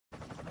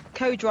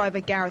Co-driver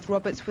Gareth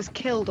Roberts was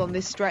killed on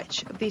this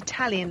stretch of the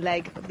Italian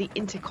leg of the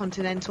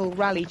Intercontinental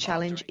Rally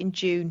Challenge in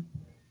June.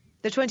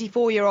 The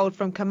 24-year-old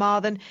from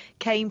Carmarthen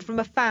came from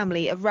a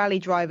family of rally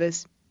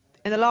drivers.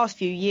 In the last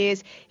few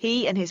years,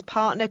 he and his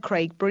partner,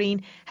 Craig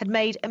Breen, had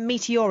made a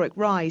meteoric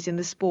rise in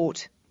the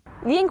sport.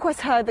 The inquest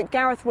heard that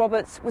Gareth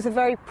Roberts was a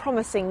very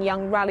promising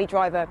young rally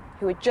driver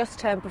who had just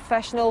turned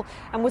professional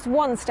and was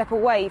one step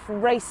away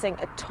from racing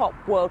at top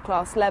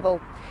world-class level.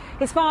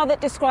 His father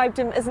described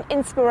him as an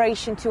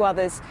inspiration to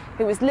others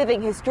who was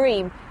living his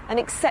dream and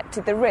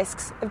accepted the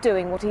risks of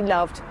doing what he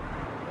loved.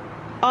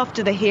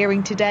 After the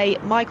hearing today,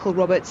 Michael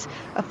Roberts,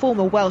 a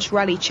former Welsh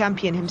rally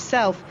champion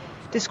himself,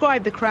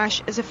 described the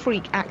crash as a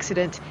freak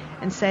accident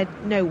and said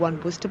no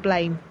one was to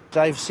blame.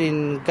 I've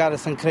seen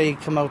Gareth and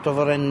Craig come out of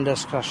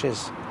horrendous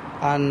crashes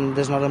and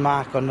there's not a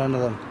mark on none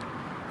of them.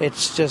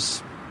 It's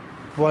just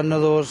one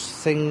of those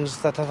things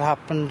that had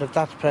happened at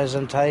that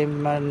present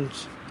time, and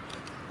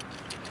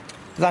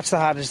that's the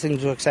hardest thing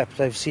to accept.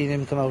 I've seen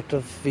him come out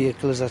of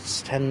vehicles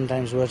that's 10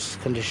 times worse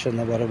condition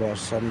than what it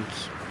was, and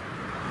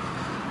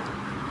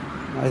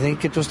I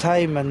think it was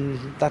time, and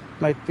that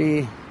might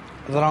be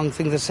the wrong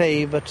thing to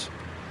say, but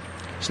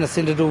it's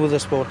nothing to do with the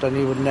sport, and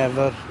you would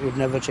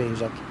never change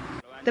that.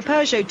 The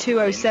Peugeot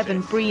 207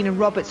 Breen and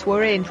Roberts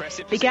were in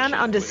began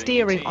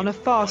understeering on a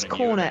fast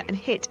corner and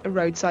hit a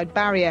roadside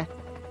barrier.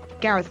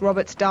 Gareth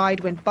Roberts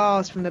died when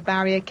bars from the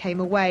barrier came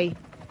away.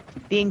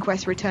 The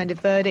inquest returned a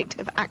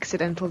verdict of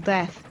accidental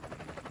death.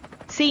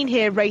 Seen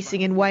here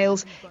racing in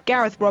Wales,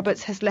 Gareth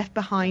Roberts has left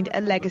behind a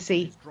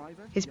legacy.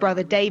 His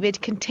brother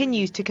David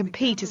continues to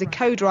compete as a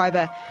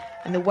co-driver,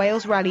 and the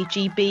Wales Rally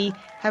GB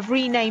have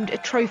renamed a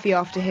trophy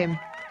after him,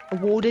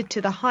 awarded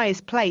to the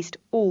highest placed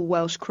all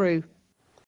Welsh crew.